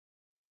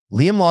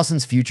Liam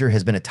Lawson's future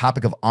has been a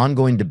topic of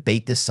ongoing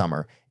debate this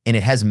summer, and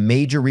it has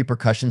major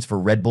repercussions for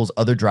Red Bull's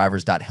other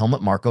drivers.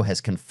 Helmut Marko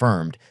has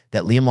confirmed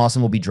that Liam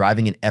Lawson will be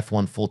driving in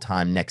F1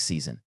 full-time next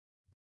season,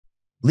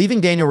 leaving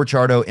Daniel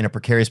Ricciardo in a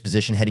precarious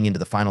position heading into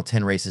the final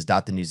 10 races.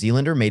 The New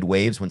Zealander made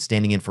waves when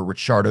standing in for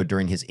Ricciardo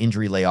during his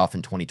injury layoff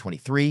in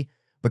 2023,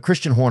 but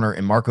Christian Horner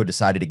and Marko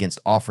decided against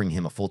offering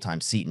him a full-time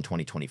seat in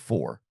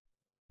 2024.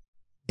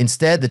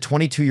 Instead, the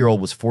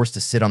 22-year-old was forced to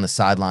sit on the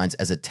sidelines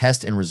as a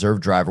test and reserve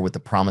driver with the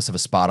promise of a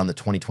spot on the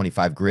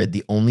 2025 grid,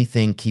 the only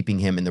thing keeping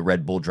him in the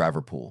Red Bull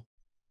driver pool.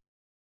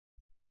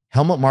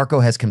 Helmut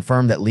Marko has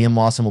confirmed that Liam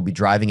Lawson will be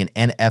driving in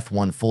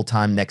F1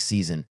 full-time next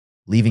season,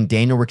 leaving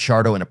Daniel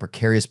Ricciardo in a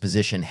precarious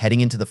position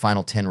heading into the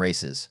final 10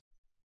 races.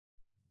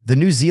 The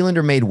New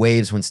Zealander made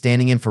waves when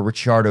standing in for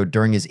Ricciardo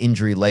during his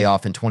injury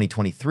layoff in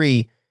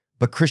 2023,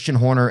 but Christian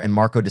Horner and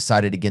Marko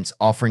decided against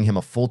offering him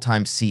a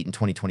full-time seat in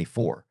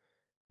 2024.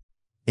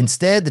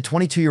 Instead, the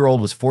 22-year-old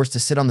was forced to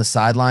sit on the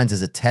sidelines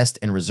as a test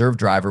and reserve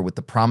driver with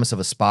the promise of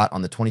a spot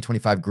on the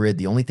 2025 grid,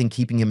 the only thing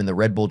keeping him in the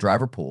Red Bull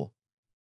driver pool.